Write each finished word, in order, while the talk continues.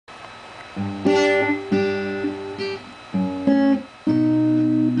All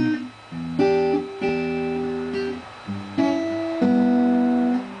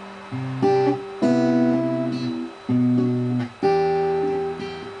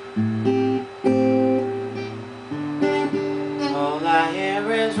I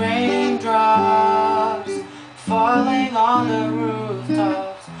hear is raindrops falling on the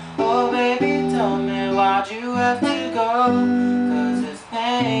rooftops. Oh baby, tell me why'd you have to go? 'Cause this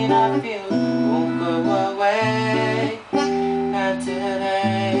pain I feel won't go away. And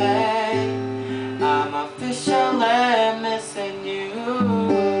today I'm officially missing you.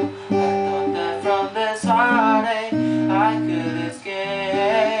 I thought that from this heartache I could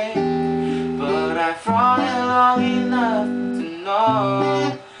escape, but I've fought it long enough to know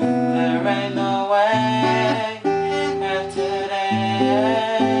there ain't no way. And today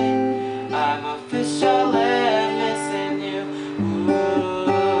I'm officially missing you. Ooh,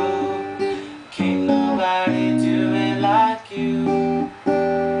 can't nobody do it like you.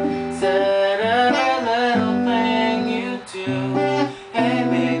 Said every little thing you do. Hey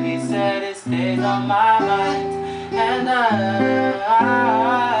baby, said it stays on my mind. And I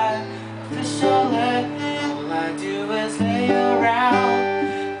officially, all I do is lay around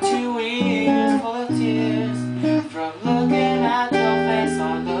 2 weeks full of tears from looking at your face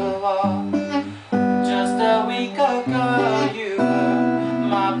on the wall. Just a week ago you were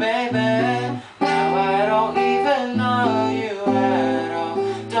my baby. Now I don't even know you at all.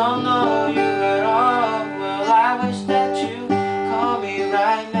 Don't know you at all. Well, I wish that you call me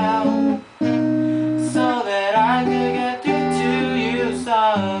right now, so that I could get through to you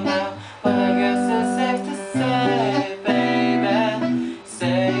somehow. But I guess it's safe to say, baby,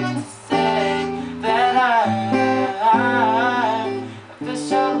 safe to say that I'm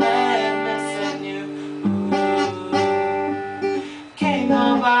officially missing you. Ooh, can't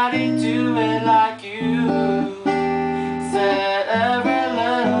nobody do it like you. Said every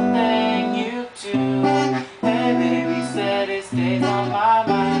little thing you do. Hey baby, said it stays on my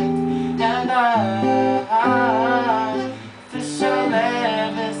mind. And I'm officially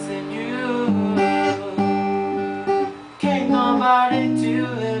missing you. Can't nobody do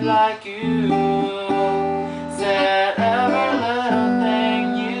it like you. Said every little thing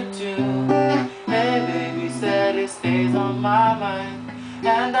you do. Hey baby, said it stays on my mind.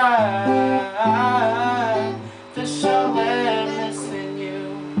 And I'm officially missing you.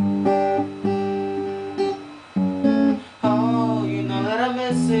 Oh, you know that I'm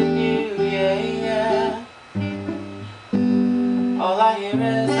missing you, yeah, yeah. All I hear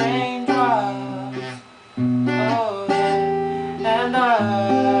is